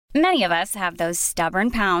Many of us have those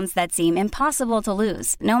stubborn pounds that seem impossible to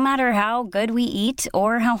lose, no matter how good we eat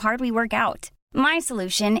or how hard we work out. My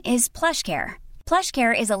solution is PlushCare.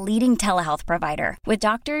 PlushCare is a leading telehealth provider with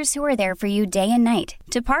doctors who are there for you day and night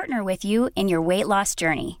to partner with you in your weight loss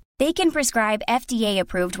journey. They can prescribe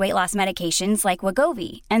FDA-approved weight loss medications like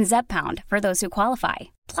Wegovy and Zepbound for those who qualify.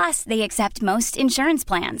 Plus, they accept most insurance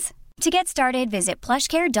plans. To get started, visit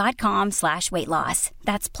plushcare.com/weightloss.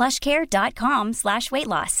 That's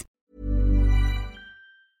plushcare.com/weightloss.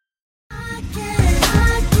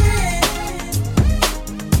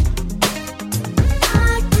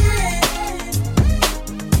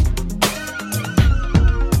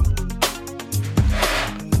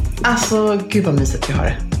 Alltså, gud vad mysigt vi har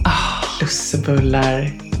det.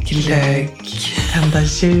 Lussebullar, glögg, tända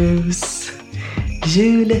ljus,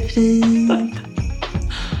 julefrid.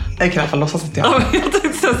 Jag kan i alla fall låtsas att jag har. Jag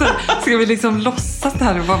tänkte så här, ska vi liksom låtsas det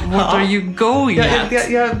här? What are you going at?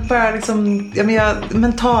 Jag börjar liksom,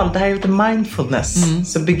 mental, det här är lite mindfulness.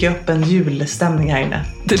 Så bygger jag upp en julstämning här inne.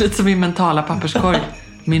 Det är lite som min mentala papperskorg.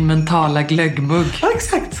 Min mentala glöggmugg. Ja,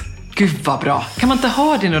 exakt. Gud vad bra. Kan man inte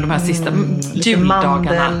ha det nu de här sista lite juldagarna?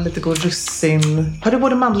 Mandel, lite god russin. Har du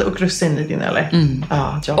både mandel och russin i din eller?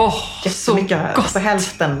 Ja, jättemycket. Gott. Alltså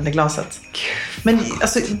hälften i glaset. Men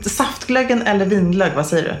alltså, saftglöggen eller vinglögg, vad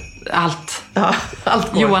säger du? Allt. Ja,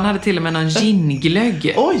 allt går. Johan hade till och med någon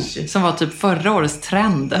ginglögg. Oj! Som var typ förra årets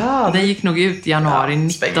trend. Ja, den gick nog ut i januari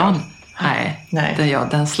 19. Nej.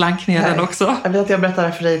 Den slank ner den också. Jag vet att jag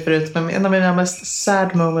berättade för dig förut, men en av mina mest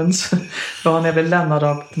sad moments var när jag blev lämnad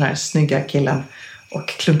av den här snygga killen och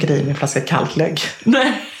klunkade i min flaska kalklögg.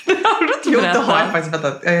 Nej, det har du inte berättat. Jo, det har jag faktiskt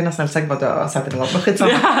berättat. Jag är nästan säker på att jag har sagt det någon gång. Men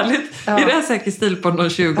skitsamma. Det är härligt. Ja. Är det här säkert stil på någon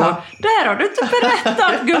 20 år? Ja. Där har du inte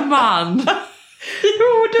berättat, gumman.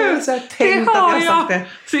 Jo, du. Det har jag.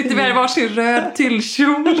 Sitter vi här i varsin röd till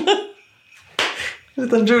kjol. En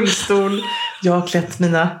liten rullstol. Jag har klätt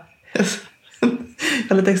mina... Jag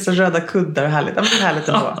har lite extra röda kuddar och härligt. Men det är härligt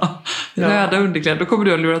ändå. Röda underkläder. Då kommer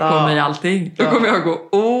du att lurat på mig allting. Då kommer jag gå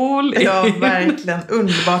all in. Ja, verkligen.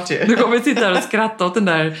 Underbart ju. Du kommer att sitta här och skratta åt den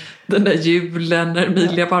där julen när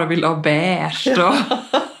Emilia bara vill ha beige.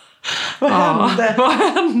 Vad hände? Vad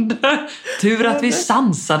hände? Tur att vi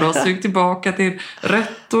sansade oss och tillbaka till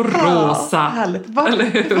rött och rosa. Härligt. Eller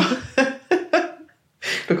hur?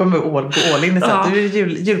 Då kommer vi gå all in i så att du är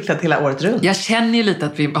julklädd hela året runt. Jag känner ju lite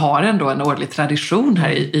att vi har ändå en årlig tradition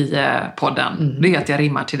här i podden. Det är att jag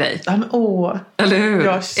rimmar till dig. Ja, men eller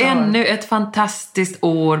hur? Ännu ett fantastiskt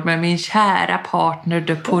år med min kära partner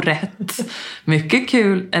de Porrett. Mycket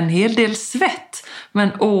kul, en hel del svett. Men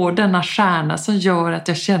denna stjärna som gör att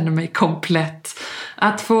jag känner mig komplett.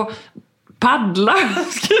 Att få paddla,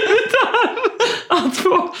 skrivit här. Att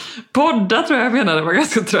få podda, tror jag menade, var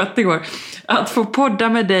ganska trött igår. Att få podda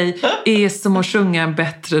med dig är som att sjunga en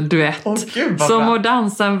bättre duett. Som att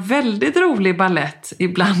dansa en väldigt rolig ballett.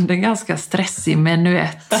 Ibland en ganska stressig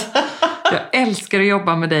menuett. Jag älskar att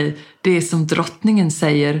jobba med dig. Det är som drottningen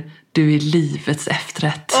säger, du är livets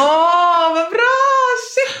efterrätt. Vad bra!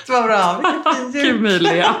 Shit, vad bra! Vilken fin jul.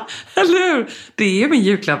 Emilia. Eller hur? Det är min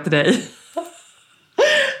julklapp till dig.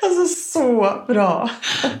 Alltså, så bra.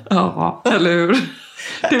 Ja, eller hur?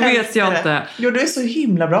 Det vet jag inte. Jo, du är så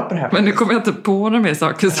himla bra på det här. Men nu kommer jag inte på några mer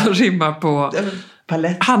saker som rimmar på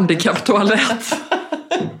handikapptoalett.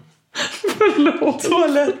 Förlåt.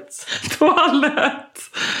 Toalett.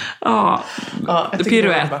 Ja,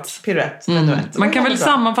 piruett. Man kan väl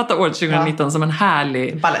sammanfatta året 2019 som en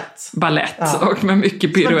härlig ballett och med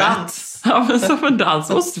mycket piruett. Ja, men som en dans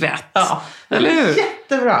och svett. Ja. Eller hur?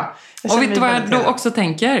 Jättebra. Och vet du vad jag då också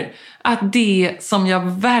tänker? Att det som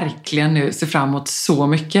jag verkligen nu ser fram emot så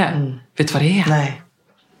mycket. Vet du vad det är? Nej.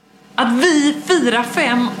 Att vi firar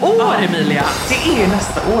 5 år, Emilia. Det är ju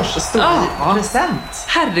nästa års stora present.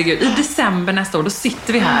 Herregud, i december nästa år, då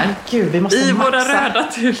sitter vi här. Gud, vi måste i våra röda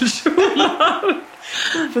tyllkjolar.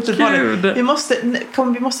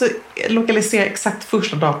 Vi måste lokalisera exakt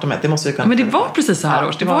första datumet. Det måste vi kunna. Men det var precis så här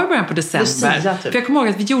års. Det var i början på december. Lucia, typ. För jag kommer ihåg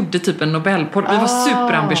att vi gjorde typ en Nobelpodd. Vi var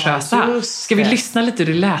superambitiösa. Ska vi lyssna lite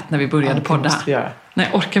hur det lät när vi började podda? Måste vi göra. Nej,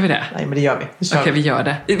 orkar vi det? Nej, men det gör vi. Okej, vi gör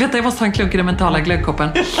det. Vänta, jag måste ha en klunk i den mentala glöggkoppen.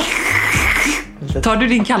 Tar du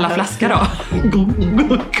din kalla flaska då?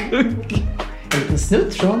 En liten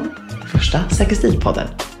snutt från första Säker Stil-podden.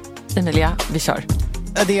 Emilia, vi kör.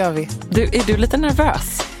 Ja, det gör vi. Är du lite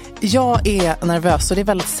nervös? Jag är nervös och det är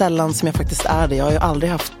väldigt sällan som jag faktiskt är det. Jag har ju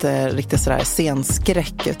aldrig haft riktigt sådär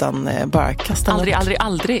scenskräck utan bara kasta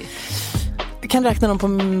Aldrig. kan räkna dem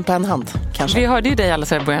på en hand, kanske. Vi hörde ju dig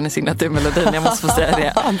alldeles här i början i signaturmelodin, jag måste få säga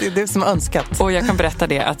det. Det är det som är önskat. Och jag kan berätta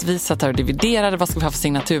det, att vi satt här och dividerade vad ska vi ha för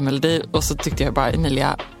signaturmelodi. Och så tyckte jag bara,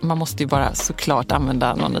 Emilia, man måste ju bara såklart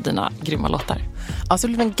använda någon av dina grymma låtar. Alltså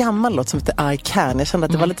det blev en gammal låt som heter I Can. Jag kände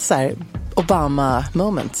att det var lite så här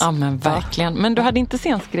Obama-moment. Ja, men verkligen. Men du hade inte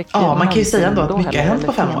scenskräck. Ja, man kan ju säga ändå att mycket har hänt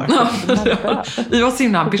på 5 år. Vi var så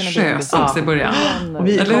himla ambitiösa också i början. Och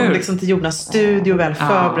vi kom liksom till Jonas studio väl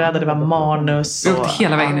förberedda. Det var manus. Vi åkte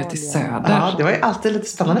hela vägen ut i söder. Ja, det var ju alltid lite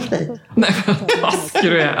spännande för dig. Nej, vad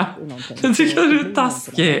taskig du är. Jag tycker du är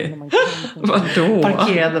taskig. Vadå?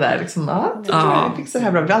 Parkerade där liksom. Jag fick så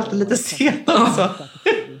här bra. Vi var alltid lite sena också.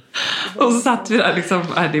 Och så satt vi där liksom,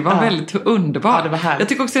 det var väldigt underbart. Ja, det var härligt. Jag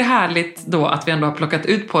tycker också det är härligt då att vi ändå har plockat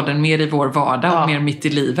ut podden mer i vår vardag och mer mitt i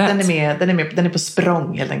livet. Den är på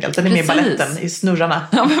språng helt enkelt. Den är med i balletten, i snurrarna.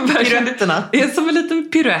 Ja, men piruetterna. Det är som en liten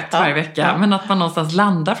piruett varje vecka, men att man någonstans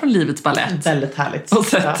landar från livets ballett. Väldigt härligt. Och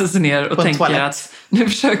sätter sig ner och tänker toalett. att nu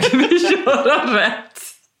försöker vi göra rätt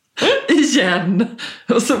igen.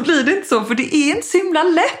 Och så blir det inte så, för det är inte så himla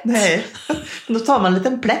lätt. Nej, då tar man en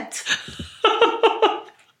liten plätt.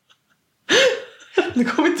 Du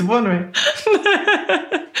kommer inte på nu.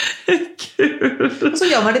 Nej, kul. Och så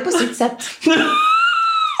gör man det på sitt sätt.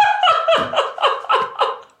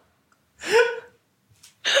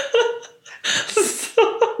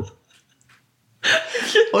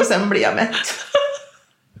 Och sen blir jag mätt.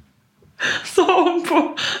 Som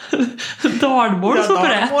på dalmål så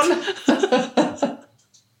berätt.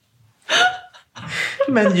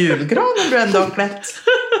 Men julgranen brände och klätt.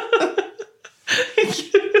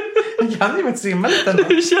 Jag kan ju faktiskt rimma lite ändå.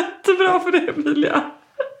 Det är jättebra för det, Emilia.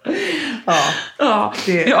 Ja.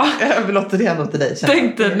 Jag överlåter det ändå till dig.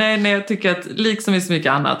 Tänkte, nej, jag tycker att liksom i så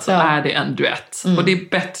mycket annat så är det en duett. Och det är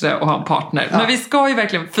bättre att ha en partner. Men vi ska ju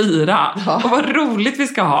verkligen fira. Och vad roligt vi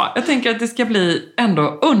ska ha. Jag tänker att det ska bli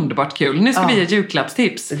ändå underbart kul. Nu ska vi ge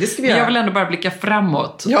julklappstips. Det ska vi Men göra. jag vill ändå bara blicka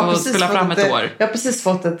framåt och spela fram ett år. Jag har precis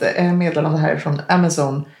fått ett meddelande här från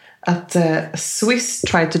Amazon att Swiss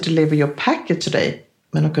tried to deliver your package today.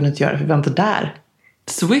 Men de kunde inte göra det för vi var inte där.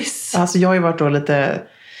 Swiss? Alltså jag har ju varit då lite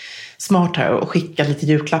smart här och skickat lite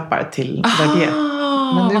julklappar till Verbier.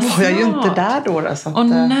 Men nu var jag ju inte där då. Så att,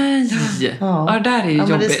 nej! Ja, det där är ju jobbigt.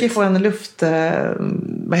 Men vi ska ju få en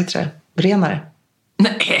vad heter det? Renare.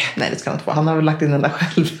 Nej, det ska han inte få. Han har väl lagt in den där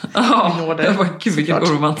själv. Det var gud vilken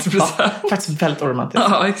oromantisk present. Faktiskt väldigt oromantisk.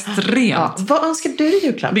 Ja, extremt. Vad önskar du i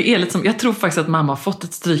julklapp? Det är liksom, jag tror faktiskt att mamma har fått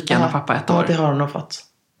ett strykjärn av pappa ett år. Ja, det har hon nog fått.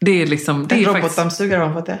 Det är liksom, det en är robotdammsugare har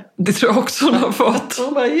hon fått det. Det tror jag också hon har fått.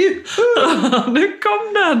 Hon bara, nu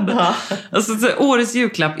kom den! Ja. Alltså, årets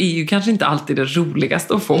julklapp är ju kanske inte alltid det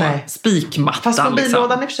roligaste att få. Nej. Spikmattan. Fast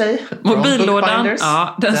mobillådan liksom. I och för sig. Mobillådan,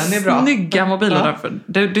 ja, den är bra. Snygga mobillådan.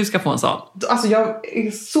 Ja. Du ska få en sån. Alltså jag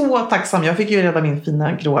är så tacksam. Jag fick ju redan min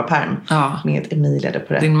fina gråa pärm med Emilia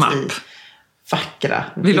på rätt. Din mapp. Vackra.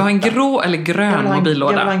 Vill du ha en grå eller grön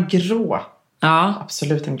mobillåda? Jag vill ha en grå. Ja.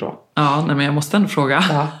 Absolut en grå. Ja, nej, men jag måste ändå fråga.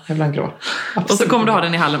 Ja, jag vill ha en grå. Absolut. Och så kommer du ha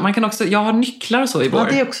den i hallen. Man kan också, jag har nycklar och så i vår. Ja,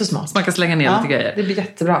 det är också smart. Så man kan slänga ner lite grejer. Det blir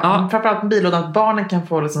jättebra. Ja. Framförallt med bilådan att barnen kan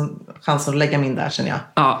få liksom chansen att lägga min där, känner jag.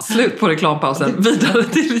 Ja, slut på reklampausen. Vidare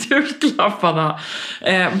till julklapparna.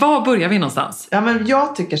 Var börjar vi någonstans? Ja, men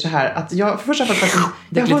jag tycker så här att jag har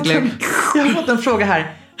fått en fråga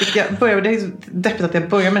här. Det är deppigt att jag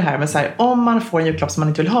börjar med det här, men så här, om man får en julklapp som man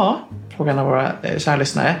inte vill ha, frågan av våra kära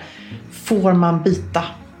lyssnare, får man byta?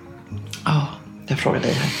 Ja, jag frågar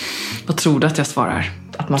dig här. Vad tror du att jag svarar?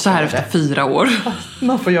 Att man så här efter 4 år.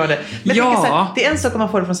 Man får göra det. Men det är en sak om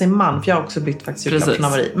man får det från sin man, för jag har också bytt faktiskt julklapp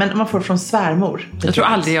från Marie. Men om man får det från svärmor. Jag tror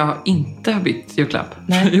aldrig jag inte har bytt julklapp.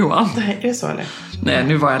 Nej. Johan. Nej, är det så eller? Nej,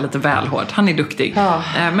 nu var jag lite väl hård. Han är duktig. Ja.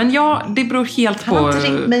 Men det beror helt på... Han har inte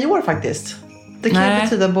ringt mig i år faktiskt. Det kan ju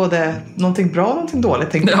betyda både någonting bra och någonting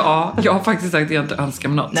dåligt. Ja, jag har faktiskt sagt att jag inte önskar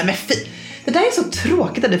mig något. Nej, men det där är så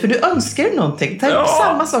tråkigt, för du önskar ju någonting. Det är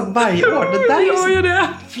samma sak varje år. Det där är så... det.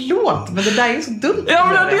 Förlåt, men det där är så dumt. Jag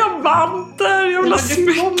vill ha diamanter, jag vill ha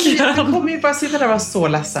smycken. Du kommer ju bara sitta där och vara så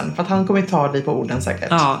ledsen. För att han kommer ju ta dig på orden säkert.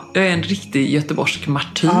 Ja, jag är en riktig göteborgsk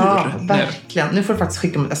martyr. Ja, verkligen. Nu får du faktiskt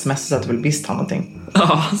skicka ett sms så att du vill visst ha någonting.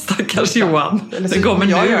 Ja, stackars Johan. Eller så kommer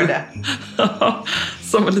jag göra det.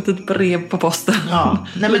 Som ett litet brev på posten. Ja.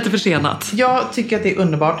 Lite försenat. Jag tycker att det är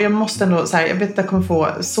underbart. Jag måste ändå, så här, jag vet att jag kommer få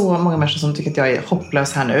så många människor som tycker att jag är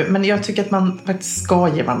hopplös här nu. Men jag tycker att man faktiskt ska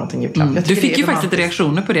ge varandra någonting julklapp. Du fick ju faktiskt lite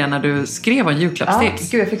reaktioner på det när du skrev en julklappstips. Ja,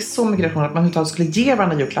 gud, jag fick så mycket reaktioner att man överhuvudtaget skulle ge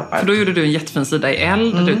varandra julklappar. För då gjorde du en jättefin sida i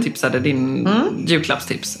L där du tipsade din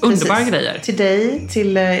julklappstips. Underbara grejer. Till dig,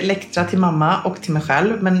 till Elektra, till mamma och till mig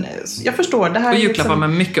själv. Men jag förstår, det här och julklappar liksom, med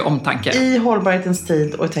mycket omtanke. I hållbarhetens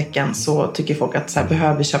tid och tecken så tycker folk att så här,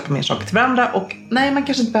 behöver vi köpa mer saker till varandra. Och nej, man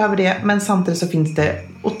kanske inte behöver det. Men samtidigt så finns det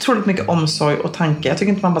otroligt mycket omsorg och tanke. Jag tycker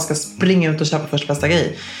inte man bara ska springa ut och köpa första bästa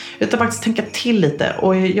grej. Utan faktiskt tänka till lite.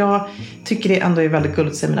 Och jag tycker det ändå är väldigt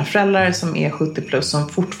gulligt att se mina föräldrar som är 70 plus som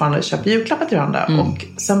fortfarande köper julklappar till varandra. Och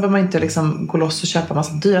sen behöver man inte liksom gå loss och köpa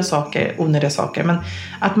massa dyra saker, onödiga saker. Men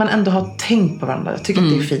att man ändå har tänkt på varandra. Jag tycker att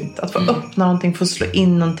det är fint. Att få öppna någonting, få slå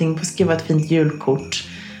in någonting, få skriva ett fint julkort.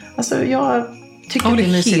 Alltså jag tycker att det är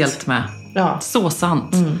mysigt. Helt med. Ja. Så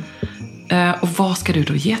sant. Och vad ska du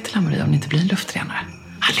då ge till Marie om det inte blir en luftrenare?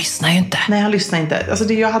 Han lyssnar ju inte. Nej, han lyssnar inte.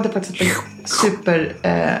 Alltså jag hade faktiskt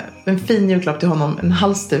en fin julklapp till honom. En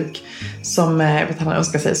halsduk som jag vet han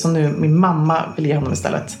önskar sig. Som nu min mamma vill ge honom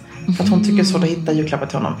istället. För att hon tycker det är svårt att hitta julklappar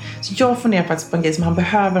till honom. Så jag funderar faktiskt på en grej som han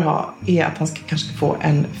behöver ha. Är att han kanske få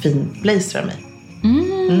en fin blazer av mig.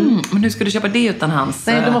 Men hur ska du köpa det utan hans...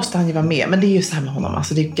 Nej, då måste han ju vara med. Men det är ju så här med honom.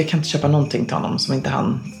 Alltså jag kan inte köpa någonting till honom som inte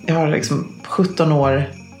han... Jag har liksom 17 år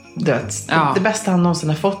dött. Ja. Det bästa han någonsin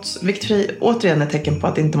har fått. Vilket återigen är ett tecken på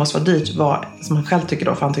att det inte måste vara dyrt. Var, som han själv tycker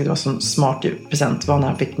då. För han tyckte det var en smart present. Var när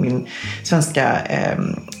han fick min svenska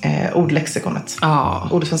ordlexikonet.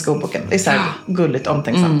 Svenska ordboken. Det är så här gulligt,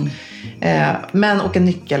 omtänksamt. Men och en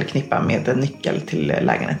nyckelknippa med en nyckel till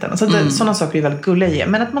lägenheten. Så sådana saker är väldigt gulliga.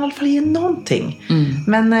 Men att man i alla fall ger någonting.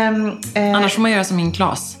 Men, annars får man göra som min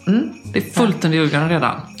Klas. Det är fullt under julgranen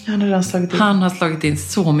redan. Han har slagit in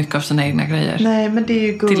så mycket av sina egna grejer. Nej, men det är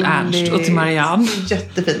ju gulligt. Till Ernst och till Marianne.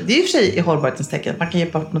 Jättefint. Det är ju för sig i hållbarhetens tecken. Man kan ge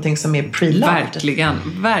bort någonting som är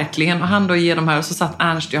pre-loved. Verkligen. Och han då ger de här. Och så satt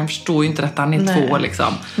Ernst, han förstår ju inte detta. Han är 2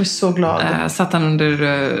 liksom. Jag är så glad. Satt han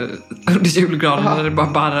under julgranen. Eller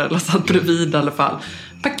bara eller satt bredvid i alla fall.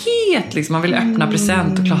 Paket liksom. Man vill öppna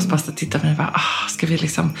present. Och Klas bara tittar på mig och bara, ska vi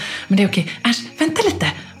liksom. Men det är okej. Ernst, vänta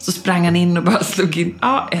lite. Så sprang han in och bara slog in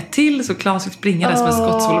ett till. Så Klas fick springa där som en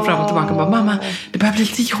skottsvål fram och tillbaka. Och bara, mamma, det börjar bli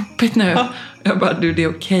lite jobbigt nu. Jag bara, det är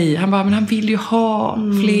okej. Han bara, men han vill ju ha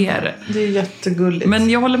fler. Det är jättegulligt. Men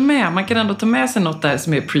jag håller med. Man kan ändå ta med sig något där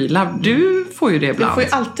som är pre-loved. Du får ju det ibland. Jag får ju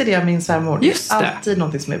alltid det av min svärmor. Just det. Alltid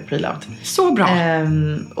någonting som är pre-loved. Så bra.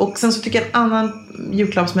 Och sen så tycker jag en annan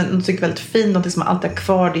julklapp som jag tycker är väldigt fin. Någonting som man alltid har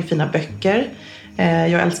kvar. Det är fina böcker.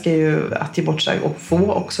 Jag älskar ju att ge bort sig och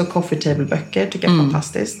få också coffee table-böcker. Tycker jag är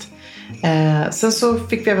fantastiskt. Sen så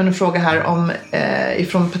fick vi även en fråga här om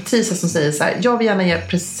ifrån Patricia som säger så här: jag vill gärna ge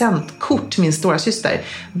presentkort till min stora syster.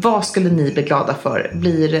 Vad skulle ni bli glada för?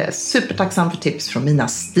 Blir supertacksam för tips från mina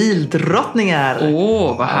stildrottningar.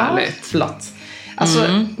 Vad härligt. Flott.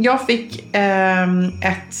 Alltså jag fick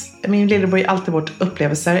min lillebror ger alltid bort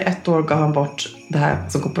upplevelser. 1 år gav han bort det här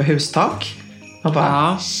som går på hustak. Han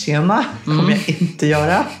bara, tjena, kommer jag inte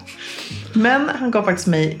göra. Men han gav faktiskt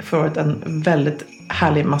mig förut en väldigt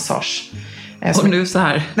härlig massage. Och nu så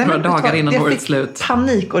här, några dagar innan årets slut. Jag fick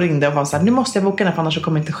panik och ringde och var så här, nu måste jag boka den för annars så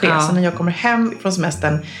kommer det inte ske. Så när jag kommer hem från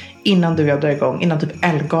semestern, innan du och jag drar igång, innan typ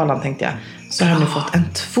Elgalan tänkte jag, så har jag nu fått en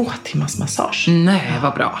 2 timmars massage. Nej,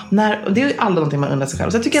 vad bra. Det är ju aldrig någonting man undrar sig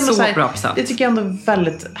själv. Så jag tycker ändå så bra present. Det tycker jag ändå är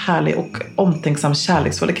väldigt härlig och omtänksam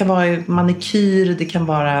kärleksfull. Det kan vara manikyr, det kan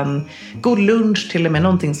vara en god lunch till och med.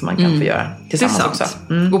 Någonting som man kan få göra tillsammans också.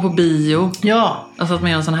 Gå på bio. Ja. Alltså att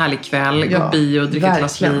man gör en sån härlig kväll. Gå på bio och dricka ett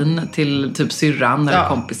glas vin till typ syrran eller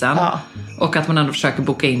kompisen. Ja. Och att man ändå försöker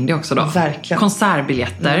boka in det också då. Verkligen.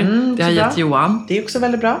 Konsertbiljetter. Det har gett Johan. Det är också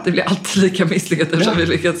väldigt bra. Det blir alltid lika misslyckat eftersom vi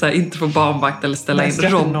lyckats så här, inte få barnvakt eller ställa in.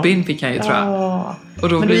 Robin fick han ju tror jag. Och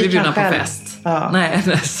då blir vi bjudna på fest.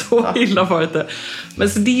 Nej, så illa var det inte. Men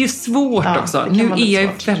så det är ju svårt också. Nu är jag ju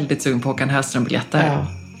väldigt sugen på Håkan Hellström-biljetter. Ja.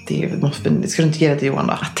 Det ska du inte ge det till Johan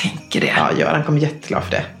då? Jag tänker det. Ja, han kommer jätteglad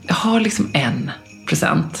för det. Jag har liksom en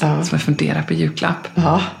present som jag funderar på julklapp.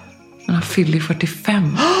 Ja. Men han fyller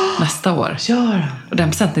 45 nästa år. Gör han? Och den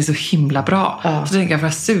presenten är så himla bra. Så tänker jag får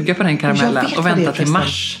suga på den karamellen och vänta till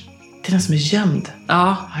mars. Det är den som är gömd.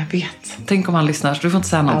 Ja, jag vet. Tänk om han lyssnar så du får inte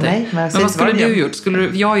säga någonting. Nej, men vad skulle du gjort?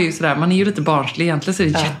 Jag är ju sådär, man är ju lite barnslig. Egentligen så är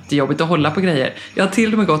det jättejobbigt att hålla på grejer. Jag har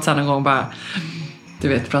till och med gått så här någon gång bara, du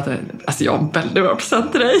vet, alltså jag har en väldigt bra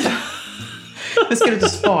present till dig. Men ska du inte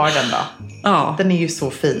spara den då? Ja. Den är ju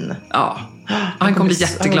så fin. Ja. Han kommer bli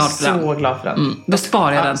jätteglad för den. Så glad för den. Då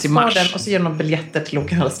sparar jag den till mars. Den och så ger de biljetter till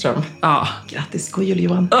Håkan Hellström. Ja. Grattis, god jul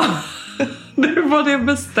Johan. Nu var det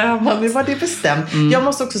bestämt. Ja, nu var det bestämt. Jag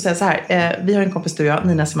måste också säga så här. Vi har en kompis du och jag,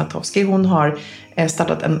 Nina Simatowski. Hon har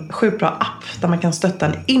startat en sjukt bra app där man kan stötta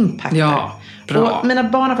en impactor. Ja, bra. Och mina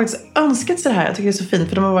barn har faktiskt önskat sig det här. Jag tycker det är så fint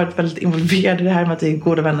för de har varit väldigt involverade i det här med att det är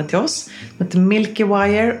goda vänner till oss. Det heter Milky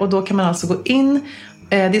Wire och då kan man alltså gå in.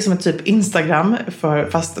 Det är som ett typ Instagram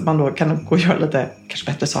fast man då kan gå och göra lite kanske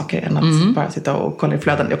bättre saker än att bara sitta och kolla i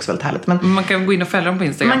flöden. Det är också väldigt härligt. Men man kan gå in och följa dem på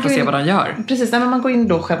Instagram för att se vad de gör. Precis, men man går in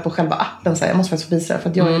då själv på själva appen. Så här, jag måste faktiskt visa det för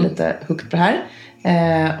att jag är lite hooked på det här.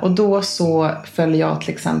 Och då så följer jag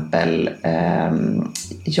till exempel,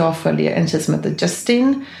 jag följer en tjej som heter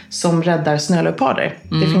Justine som räddar snöleoparder.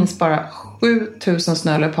 Det finns bara 7000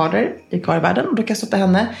 snöleoparder kvar i världen. Och då kan jag stötta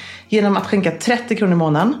henne genom att skänka 30 kronor i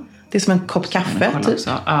månaden. Det är som en kopp kaffe typ.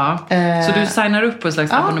 Ja. Så du signar upp på ett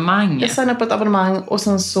slags abonnemang? Jag signar på ett abonnemang och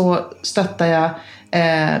sen så stöttar jag.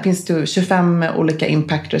 Finns det 25 olika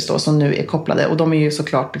impactors då som nu är kopplade. Och de är ju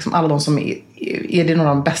såklart liksom, alla de som är det några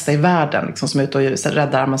av de bästa i världen liksom, som är ute och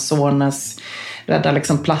räddar Amazonas, räddar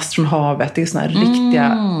liksom plast från havet. Det är såna här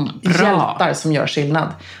riktiga hjältar som gör skillnad.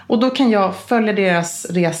 Och då kan jag följa deras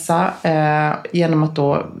resa genom att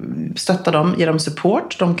då stötta dem, ge dem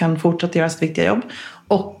support. De kan fortsätta göra sitt viktiga jobb.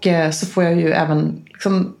 Och så får jag ju även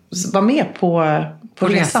liksom vara med på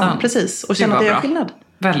resan. Precis, och känna att jag gör skillnad.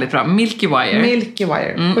 Väldigt bra. Milky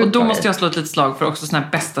Wire. Och då måste jag slå ett litet slag för också sån här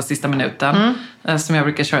bästa sista minuten. Som jag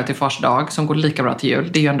brukar köra till Fars dag. Som går lika bra till jul.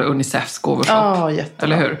 Det är ju ändå Unicefs gåvoshop. Jättebra.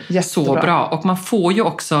 Eller hur? Jättebra. Så bra. Och man får ju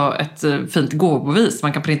också ett fint gåvobevis.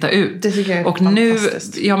 Man kan printa ut. Det tycker jag är och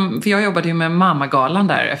fantastiskt. För jag jobbade ju med Mammagalan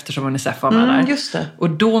där. Eftersom Unicef var med där. Just det. Och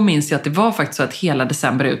då minns jag att det var faktiskt så att hela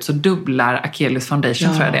december ut så dubblar Akelius Foundation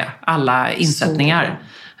tror jag det. Alla insättningar.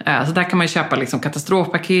 Så där kan man ju köpa liksom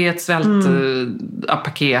katastrofpaket,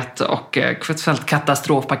 svältpaket och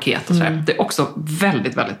svältkatastrofpaket och sådär. Det är också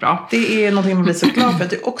väldigt, väldigt bra. Det är någonting man blir så glad för.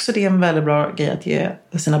 Det är också det är en väldigt bra grej att ge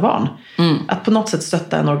sina barn. Att på något sätt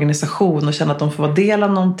stötta en organisation och känna att de får vara del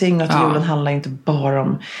av någonting. Och att julen handlar inte bara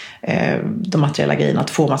om de materiella grejerna, att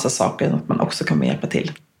få massa saker, utan att man också kan hjälpa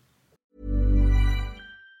till.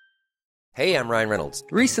 Hey, I'm Ryan Reynolds.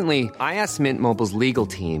 Recently, I asked Mint Mobile's legal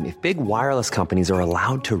team if big wireless companies are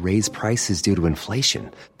allowed to raise prices due to inflation.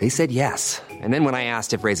 They said yes. And then when I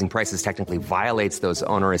asked if raising prices technically violates those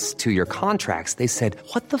onerous 2-year contracts, they said,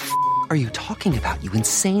 "What the f*** are you talking about, you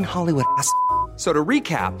insane Hollywood ass?" So to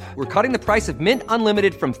recap, we're cutting the price of Mint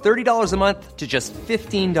Unlimited from $30 a month to just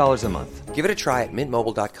 $15 a month. Give it a try at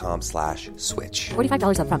mintmobile.com/switch.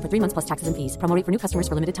 $45 up front for 3 months plus taxes and fees. Promo rate for new customers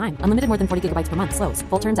for limited time. Unlimited more than 40 gigabytes per month. Slows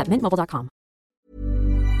full terms at mintmobile.com.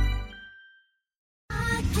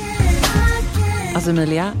 Alltså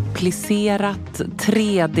Emilia, plisserat,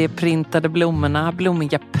 3D-printade blommorna,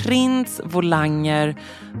 blommiga prints, volanger.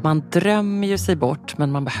 Man drömmer ju sig bort,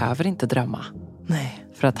 men man behöver inte drömma. Nej.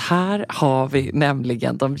 För att här har vi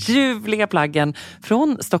nämligen de ljuvliga plaggen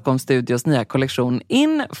från Stockholms Studios nya kollektion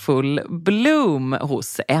In Full Bloom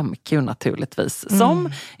hos MQ naturligtvis.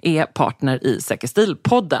 Som är partner i Säker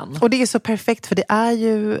Stil-podden. Och det är så perfekt för det är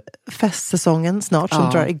ju festsäsongen snart som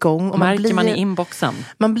drar igång. Och märker man i inboxen.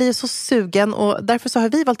 Man blir så sugen och därför så har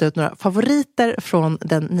vi valt ut några favoriter från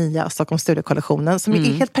den nya Stockholms Studio-kollektionen som är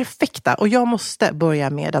helt perfekta. Och jag måste börja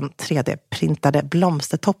med den 3D-printade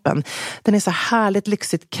blomstertoppen. Den är så härligt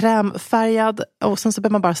lyxigt krämfärgad och sen så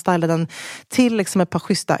behöver man bara styla den till liksom ett par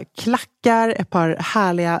schyssta klackar, ett par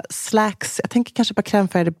härliga slacks. Jag tänker kanske på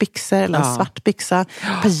krämfärgade byxor eller en svart byxa,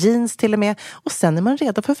 ett par jeans till och med. Och sen är man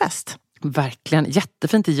redo för fest. Verkligen,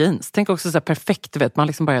 jättefint i jeans. Tänk också så här perfekt, du vet, man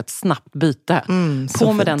liksom bara gör ett snabbt byte.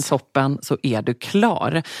 På med den toppen så är du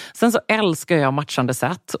klar. Sen så älskar jag matchande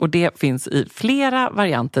set och det finns i flera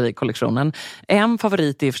varianter i kollektionen. En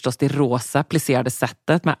favorit är förstås det rosa plisserade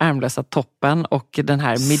setet med ärmlösa toppen och den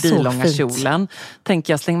här midilånga kjolen.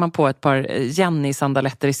 Tänker jag, slänger man på ett par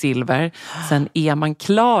Jenny-sandaletter i silver. Sen är man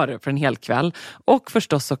klar för en hel kväll. Och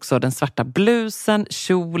förstås också den svarta blusen,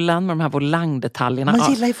 kjolen med de här volangdetaljerna.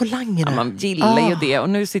 Man gillar ju volangerna. Man gillar ju det och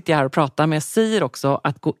nu sitter jag här och pratar men jag säger också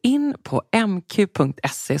att gå in på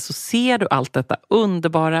mq.se så ser du allt detta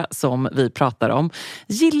underbara som vi pratar om.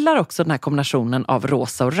 Gillar också den här kombinationen av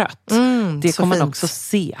rosa och rött. Det kommer man också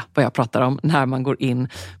se vad jag pratar om när man går in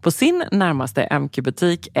på sin närmaste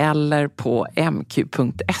MQ-butik eller på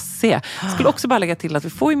mq.se. Skulle också bara lägga till att vi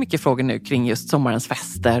får ju mycket frågor nu kring just sommarens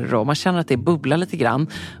fester och man känner att det bubblar lite grann.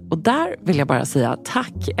 Och där vill jag bara säga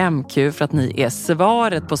tack MQ för att ni är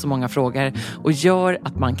svaret på så många frågor och gör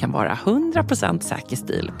att man kan vara 100% säker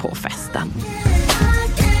stil på festen.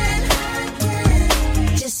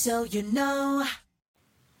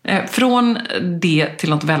 Från det till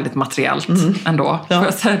något väldigt materiellt ändå, får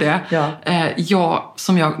jag säga det.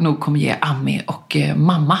 Som jag nog kommer ge Ami och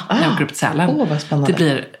mamma när jag går upp till Sälen. Vad spännande. Det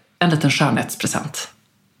blir en liten skönhetspresent.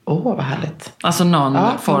 Vad härligt. Alltså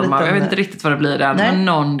någon form av, jag vet inte riktigt vad det blir där, men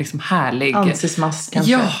någon liksom härlig. Ansiktsmask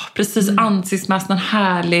kanske. Ja, precis. Ansiktsmask, en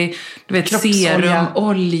härlig, du vet, serum,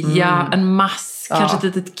 olja, en mask, kanske ett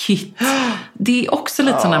litet kit. Det är också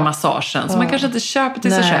lite sån här massagen som man kanske inte köper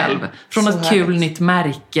till sig själv. Från ett kul nytt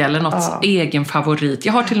märke eller något egen favorit.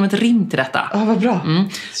 Jag har till och med ett rim till detta. Vad bra.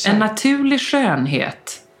 En naturlig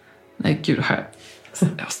skönhet. Nej, gud,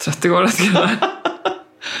 jag har strött igår.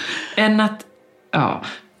 Ja,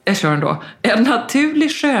 jag kör ändå. En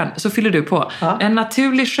naturlig så fyller du på. Ja. En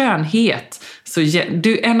naturlig skönhet. Så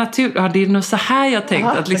du är det är nog så här jag tänkt.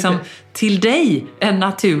 Att liksom, till dig en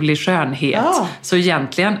naturlig skönhet. Ja. Så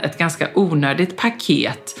egentligen ett ganska onödigt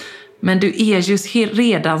paket. Men du är ju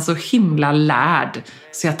redan så himla lärd.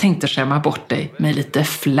 Så jag tänkte skämma bort dig med lite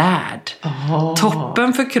flärd.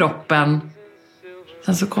 Toppen för kroppen.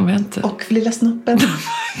 Sen så kommer jag inte. Och för lilla snoppen.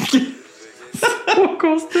 Så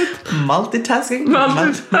konstigt. Multitasking.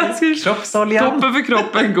 Kroppsoljan. Toppen för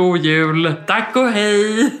kroppen, god jul. Tack och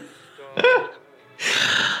hej.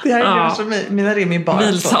 Det här är som mina rim i bar.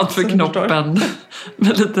 Vilsamt för knoppen.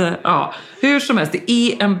 Men lite, hur som helst, det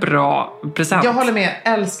är en bra present. Jag håller med,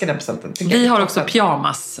 jag älskar den presenten. Vi har också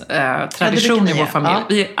pyjamas-tradition i vår familj. Ja.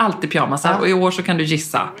 Vi är alltid pyjamasar. Och i år så kan du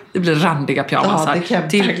gissa. Det blir randiga pyjamasar.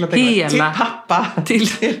 Till pappa. Till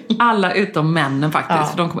alla utom männen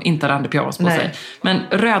faktiskt. För de kommer inte ha randig pyjamas på sig. Men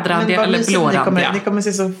rödrandiga eller blårandiga. Ni kommer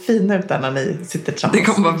se så fina ut där när ni sitter tillsammans. Det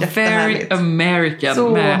kommer vara very American så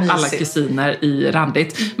med mysigt. Alla kusiner i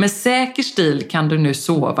randigt. Med säker stil kan du nu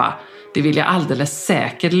sova. Det vill jag alldeles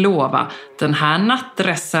säkert lova. Den här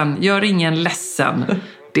nattdressen gör ingen ledsen.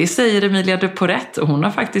 Det säger Emilia de Porrett och hon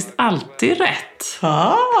har faktiskt alltid rätt.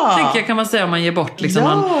 Tänker jag kan man säga om man ger bort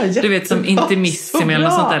liksom du vet som intimissimi eller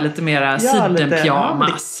något sånt där lite mera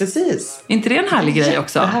sidenpyjamas. Precis. Inte det en härlig grej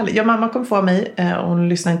också? Ja, mamma kommer få mig och hon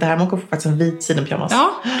lyssnar inte här, men hon kommer få faktiskt en vit sidenpyjamas.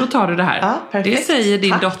 Ja, då tar du det här. Det säger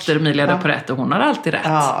din dotter Emilia de Porrett och hon har alltid rätt.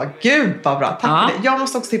 Ja, gud vad bra. Tack för det. Jag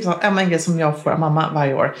måste också tipsa om en grej som jag får av mamma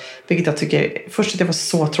varje år. Vilket jag tycker, först att det var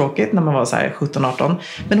så tråkigt när man var så här 17-18.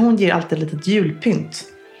 Men hon ger alltid ett litet julpynt.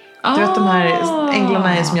 Du vet de här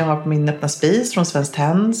änglarna som jag har på min öppna spis från Svenskt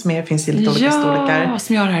Tenn som finns i lite olika storlekar. Ja,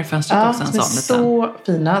 som jag har här i fönstret också. Som är så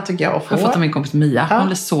fina tycker jag att få. Jag har fått av min kompis Mia. Hon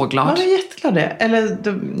blir så glad. Ja, jag är jätteglad det. Eller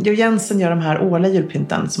Jo Jensen gör de här årliga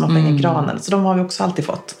julpynten som man får in i granen. Så de har vi också alltid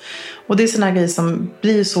fått. Och det är såna här grejer som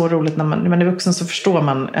blir så roligt när man är vuxen, så förstår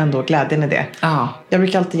man ändå glädjen i det. Jag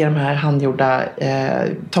brukar alltid ge de här handgjorda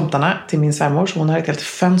tomtarna till min svärmor. Så hon har ett helt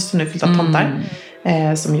fönster nu fyllt av tomtar.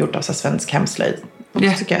 Som är gjort av så svensk hemslöjd. Och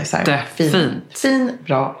det tycker jag är så här fin,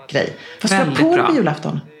 bra grej. Vad ska på dig på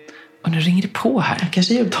julafton? Och nu ringer det på här.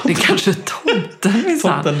 Kanske jultomten. Det är kanske tomten.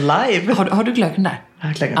 Tomten live. Har du glöggen där? Jag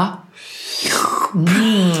har glöggen.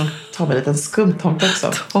 Ta med en liten skumtomte också.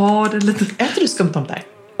 Äter du skumtomtar?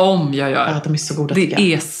 Om jag gör. Ja, de är så goda.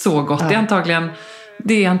 Det är så gott.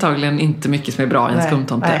 Det är antagligen inte mycket som är bra i en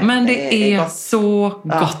skumtomte. Men det är så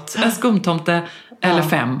gott. En skumtomte eller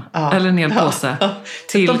 5. Eller en hel påse.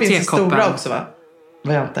 Till tekoppen. De finns stora också va?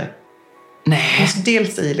 Varianter. Nej.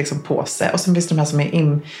 Dels i liksom påse. Och sen finns det de här som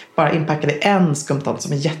är bara inpackade i en skumtomte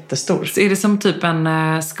som är jättestor. Så är det som typ en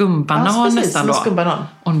skumbanan nästan då? Som en skumbanan.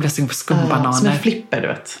 Och de blir som skumbananer. Som en flipper, du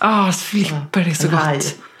vet. Flipper, det är så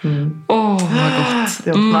gott. Vad gott. Det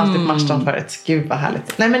är man alltid på Marstan förut. Gud vad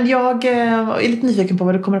härligt. Nej, men jag är lite nyfiken på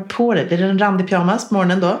vad du kommer på dig. Blir det en randig pyjamas på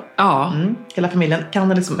morgonen då? Ja. Hela familjen. Kan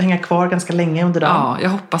den liksom hänga kvar ganska länge under dagen? Ja, jag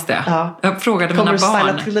hoppas det. Jag frågade mina barn.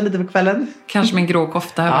 Kommer du styla till den lite på kvällen? Kanske med en grå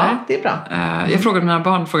kofta över. Ja, det är bra. Jag frågade mina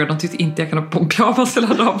barn, de tyckte inte jag kan ha på en pyjamas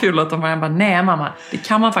hela dagen för jul. Att de bara, nej mamma, det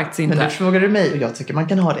kan man faktiskt inte. Men nu frågar du mig och jag tycker man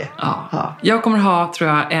kan ha det. Ja. Jag kommer ha, tror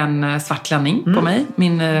jag, en svart klänning på mig.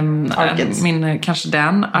 Min kanske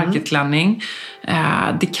den, Arket-klänning.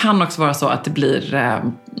 Det kan också vara så att det blir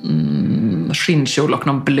skinnkjol och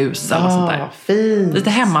någon blus eller sånt där. Fint. Lite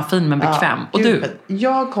hemmafin men bekväm. Och du?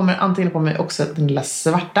 Jag kommer antingen på mig också den lilla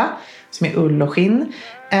svarta som är ull och skinn.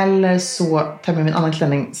 Eller så tar jag med min annan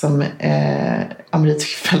klänning som Amri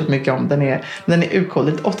tycker väldigt mycket om. Den är urcool,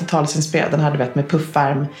 lite 80-talsinspirerad. Den här du vet med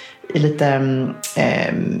puffärm i lite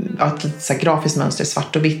ett lite så här grafiskt mönster,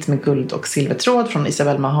 svart och vitt med guld och silvertråd från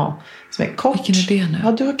Isabelle Marant som är kort. Vilken är det nu?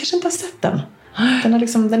 Ja, du har kanske inte sett den. Den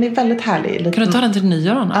är väldigt härlig. Kan du ta den till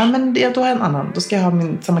nyår annars? Ja, men då har jag en annan. Då ska jag ha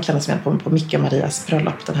samma klänning som jag hade på Micke och Marias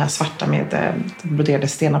bröllop. Den här svarta med broderade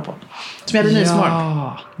stenar på. Som jag hade nyårsmorgon.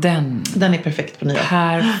 Ja, den är perfekt på nyår.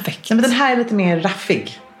 Perfekt. Ja, men den här är lite mer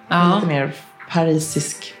raffig. Lite mer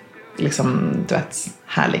parisisk. Liksom, du vet,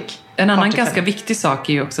 härlig. En annan ganska viktig sak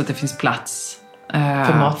är ju också att det finns plats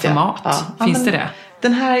för mat. Ja. Finns det?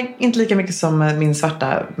 Den här är inte lika mycket som min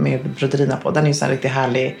svarta med broderina på. Den är ju så här riktigt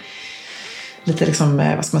härlig. Lite liksom,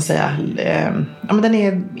 vad ska man säga, men den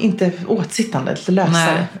är inte åtsittande, lite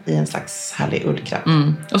lösare i en slags härlig ullkräpp.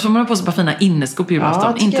 Och så får man ha på sig på fina inneskor på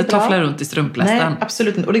julafton, inte toffla runt i strumplästen. Nej,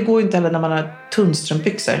 absolut inte. Och det går ju inte heller när man har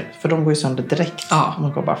tunnstrumpbyxor, för de går ju sönder direkt om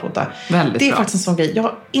man går barfota. Det är bra. Faktiskt en sån grej. Jag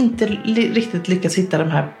har inte riktigt lyckats hitta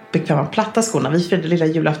de här bekväma platta skorna. Vi firade lilla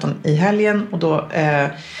julafton i helgen och då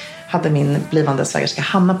hade min blivande svägerska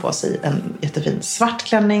Hanna på sig en jättefin svart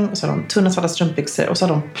klänning. Och så hade de tunna svarta strumpbyxor. Och så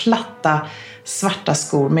hade de platta svarta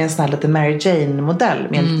skor med en sån här lite Mary Jane-modell.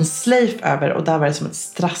 Med en liten slave över. Och där var det som ett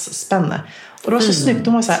strassspänne. Och det var så snyggt.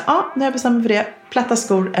 De var så här, nu har jag bestämt mig för det. Platta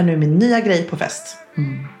skor är nu min nya grej på fest.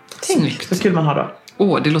 Tänk så kul man har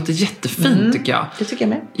då. Det låter jättefint tycker jag. Det tycker jag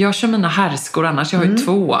med. Jag kör mina herrskor annars. Jag har ju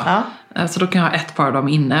 2. Så då kan jag ha ett par av dem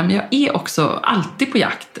inne. Men jag är också alltid på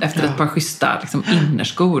jakt efter ett par schyssta liksom,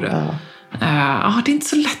 innerskor. Det är inte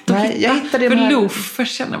så lätt att hitta. Jag hittade för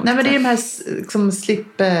loafers känner man. Nej, men det är de här liksom,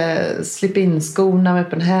 slip-in-skorna med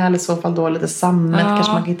öppen häl i så fall då. Lite sammet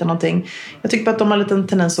kanske man kan hitta någonting. Jag tycker bara att de har en liten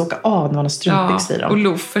tendens att åka av när man har strumpbyxor i dem. Och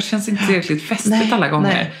loafers känns inte tillräckligt festligt alla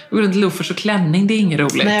gånger. Nej. Och runt loafers och klänning, det är inget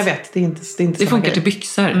roligt. Nej, jag vet. Det är inte det funkar till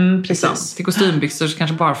byxor. Precis. Liksom. Till kostymbyxor så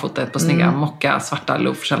kanske bara fått ett på snygga mocka svarta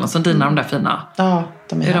loafers eller så dina de där fina. Ja,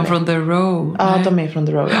 de är de från The Row? Ja, de är från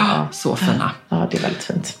The Row. Ja. Så fina. Ja, det är väldigt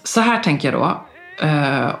fint. Så här tänker jag då.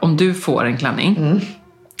 Om du får en klänning.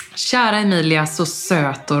 Kära Emilia, så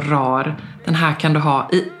söt och rar. Den här kan du ha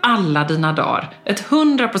i alla dina dagar. Ett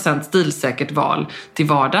 100% stilsäkert val. Till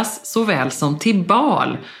vardags såväl som till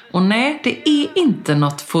bal. Och nej, det är inte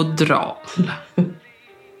något fodral.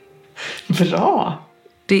 Bra.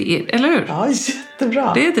 Det är, eller hur? Ja,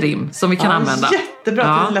 jättebra. Det är ett rim som vi kan använda.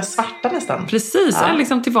 Jättebra, till den där svarta nästan. Precis, eller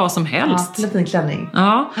liksom till vad som helst. Ja, en klänning.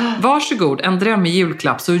 Ja, varsågod, en drömmig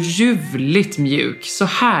julklapp. Så ljuvligt mjuk. Så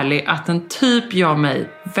härlig att den typ gör mig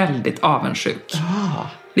väldigt avundsjuk.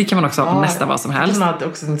 Det kan man också ha på nästa vad som helst. Man har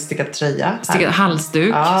också en stickad tröja. Stickad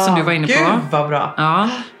halsduk som du var inne på. Gud vad bra. Ja,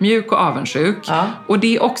 mjuk och avundsjuk. Och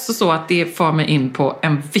det är också så att det får mig in på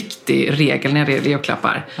en viktig regel när det är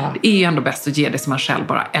julklappar. Det är ju ändå bäst att ge det som man själv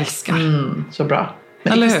bara älskar. Så bra.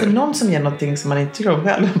 Men finns det någon som ger någonting som man inte tycker om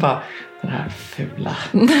själv? Bara, den här fula.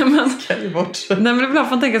 Nej men ibland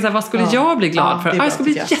får man tänka så här, vad skulle jag bli glad för? Jag ska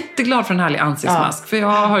bli jätteglad för en härlig ansiktsmask. För jag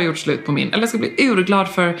har gjort slut på min. Eller jag ska bli urglad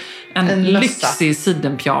för en lyxig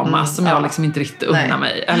sidenpyjamas som jag liksom inte riktigt unnar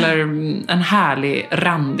mig. Eller en härlig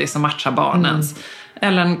randig som matchar barnens.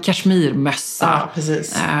 Eller en kashmirmössa.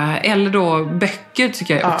 Eller då böcker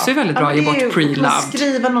tycker jag också är väldigt bra. Ge bort pre-loved.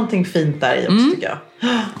 Skriva någonting fint där i också tycker jag.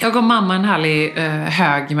 Jag gav mamma en härlig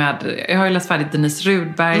hög med, jag har ju läst färdigt Denise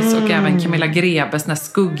Rudbergs och även Camilla Grebes när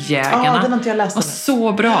Skuggjägarna. Den har inte jag läst. Och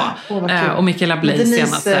så bra. Och Michaela Blaise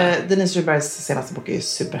senaste. Denise Rudbergs senaste bok är ju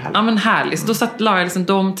superhärlig. Ja men härlig. Så då la jag liksom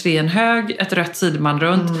de 3 i en hög, ett rött sidband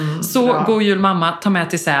runt. Så god jul mamma, ta med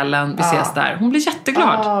till Sälen, vi ses där. Hon blir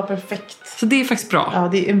jätteglad. Ja, perfekt. Så det är faktiskt bra. Ja,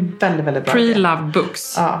 det är en väldigt, väldigt bra. Pre-loved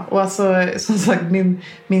books. Ja, och alltså som sagt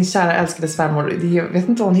min kära älskade svärmor, jag vet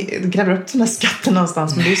inte vad hon gräver upp den här skatten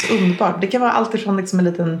någonstans, men det är så underbart. Det kan vara allt ifrån liksom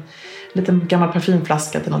en liten gammal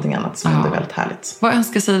parfymflaska till någonting annat som är väldigt härligt. Vad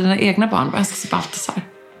önskar sig dina egna barn? Vad önskar sig Baltasar?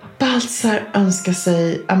 Baltasar önskar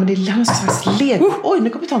sig, men det är faktiskt Lego. Oj, nu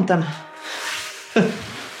kommer tomten.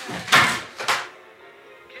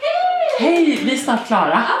 Hej, vi är snart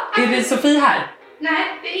klara. Är det Sofie här?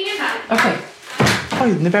 Nej, det är ingen här. Okej.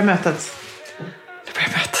 Oj, nu börjar mötet.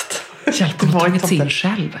 Hjälp, hon har tagit sin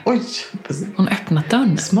själv. Oj. Hon har öppnat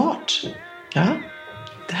dörren. Smart. Ja,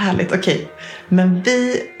 det är härligt. Okej. Men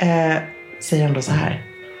vi säger ändå så här.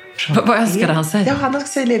 Vad önskade han sig? Ja, han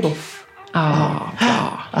önskade sig Lego.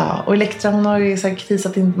 Ja, och Elektra, hon har ju så här kris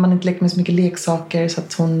att man inte leker med så mycket leksaker, så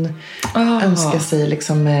att hon önskar sig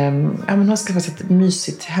liksom, hon önskar sig ett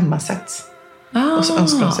mysigt hemmasätt. Och så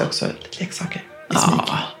önskar hon sig också lite leksaker i smyg.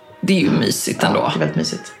 Det är ju mysigt ändå. Det är väldigt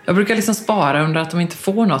mysigt. Jag brukar liksom spara under att de inte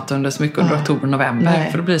får något under så mycket under oktober och november.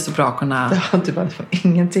 Nej. För det blir så bra att kunna... Ja, du bara får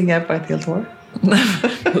ingenting här på ett helt år.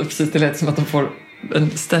 Precis, det lät som att de får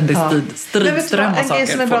en ständig stridström av saker. En grej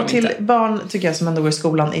som är bra till barn tycker jag som ändå går i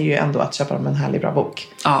skolan är ju ändå att köpa dem en härlig bra bok.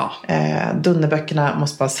 Ja. Dunnerböckerna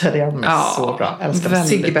måste bara säga de är så bra. Jag älskar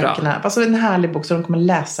Sigge-böckerna. Alltså en härlig bok så de kommer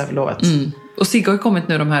läsa över lovet. Och Sigge har ju kommit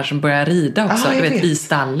nu de här som börjar rida också, du vet, i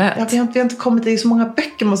stallet. Ja, vi har inte kommit, det är så många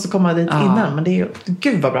böcker måste komma dit innan, men det är ju,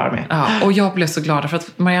 gud vad bra de är. Ja, och jag blev så glad för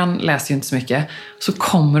att Marianne läser ju inte så mycket. Så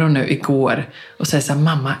kommer hon nu igår och säger så här,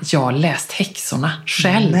 mamma, jag har läst Häxorna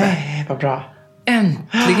själv. Nej, vad bra.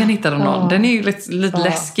 Äntligen hittade de någon. Den är ju lite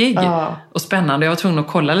läskig och spännande. Jag var tvungen att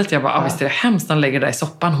kolla lite. Jag bara, visst är det hemskt när de lägger det där i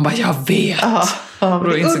soppan. Hon bara, jag vet. Och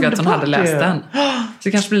då insåg jag att hon hade läst den. Så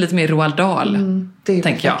det kanske blir lite mer Roald Dahl,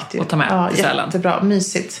 tänker jag, att ta med till Sälen. Jättebra,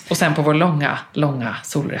 mysigt. Och sen på vår långa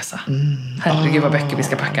solresa. Herregud vad böcker vi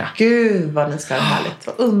ska packa. Gud vad ni ska ha härligt.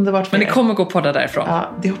 Vad underbart för Men det kommer gå podda därifrån.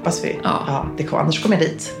 Ja, det hoppas vi. Ja, det kommer, annars kommer jag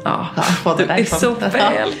dit. Du är så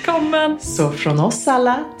välkommen. Så från oss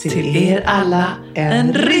alla till er alla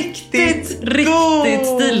en riktigt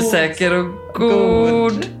stilsäker och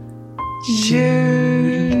god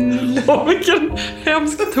jul. Åh, vilken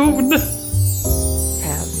hemsk ton.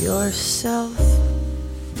 Have yourself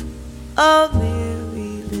a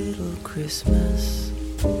merry little Christmas.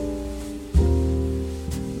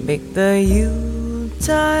 Make the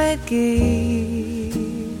Yuletide gay.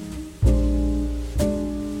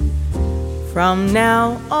 From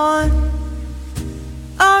now on,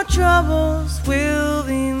 our troubles will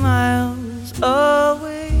be miles away.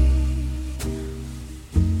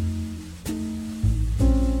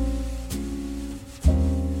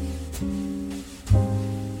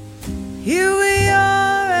 Here we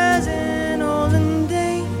are as in olden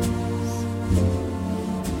days,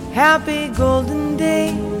 happy golden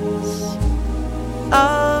days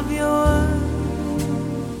of yore.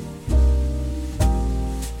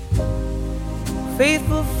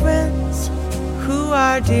 Faithful friends who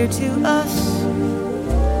are dear to us,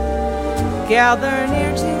 gather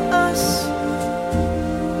near to us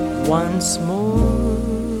once more.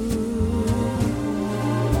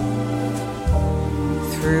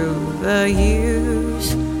 Through the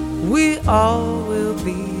years, we all will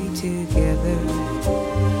be together,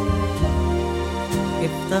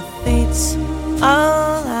 if the fates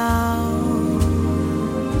allow.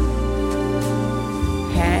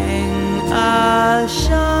 Hang a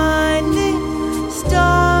shining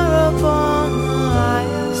star upon the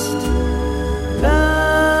highest bough,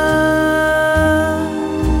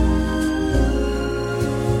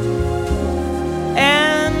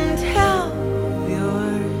 and help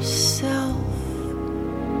yourself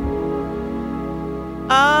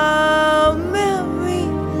a merry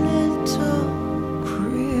little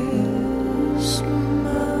Christmas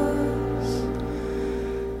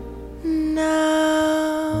now.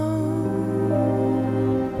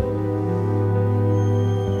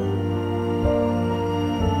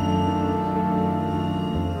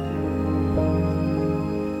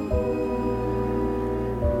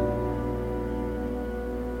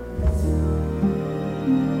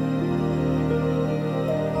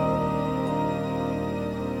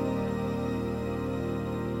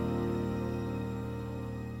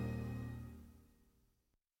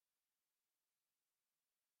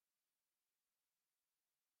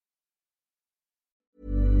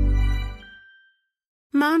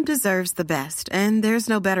 Mom deserves the best, and there's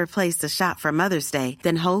no better place to shop for Mother's Day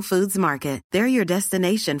than Whole Foods Market. They're your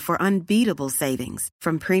destination for unbeatable savings,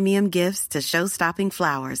 from premium gifts to show-stopping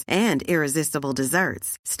flowers and irresistible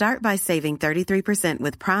desserts. Start by saving 33%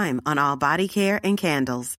 with Prime on all body care and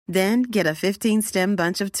candles. Then get a 15-stem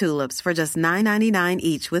bunch of tulips for just $9.99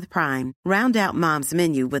 each with Prime. Round out Mom's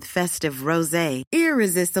menu with festive rosé,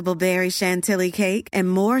 irresistible berry chantilly cake, and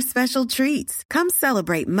more special treats. Come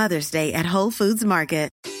celebrate Mother's Day at Whole Foods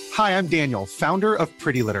Market. Hi, I'm Daniel, founder of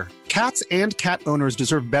Pretty Litter. Cats and cat owners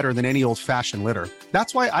deserve better than any old-fashioned litter.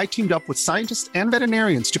 That's why I teamed up with scientists and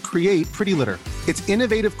veterinarians to create Pretty Litter. Its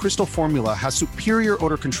innovative crystal formula has superior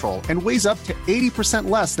odor control and weighs up to 80%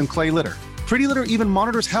 less than clay litter. Pretty Litter even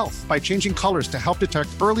monitors health by changing colors to help detect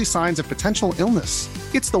early signs of potential illness.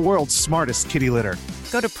 It's the world's smartest kitty litter.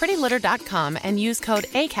 Go to prettylitter.com and use code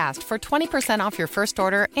ACAST for 20% off your first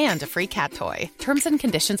order and a free cat toy. Terms and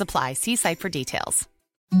conditions apply. See site for details.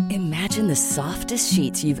 Imagine the softest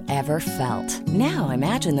sheets you've ever felt. Now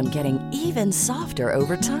imagine them getting even softer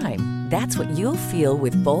over time. That's what you'll feel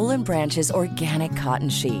with Boll & Branch's organic cotton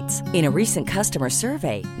sheets. In a recent customer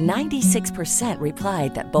survey, 96%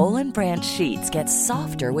 replied that Boll & Branch sheets get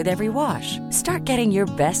softer with every wash. Start getting your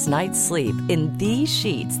best night's sleep in these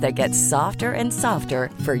sheets that get softer and softer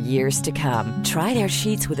for years to come. Try their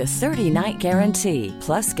sheets with a 30-night guarantee.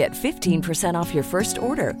 Plus, get 15% off your first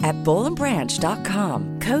order at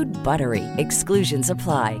bollandbranch.com. Code BUTTERY. Exclusions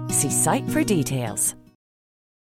apply. See site for details.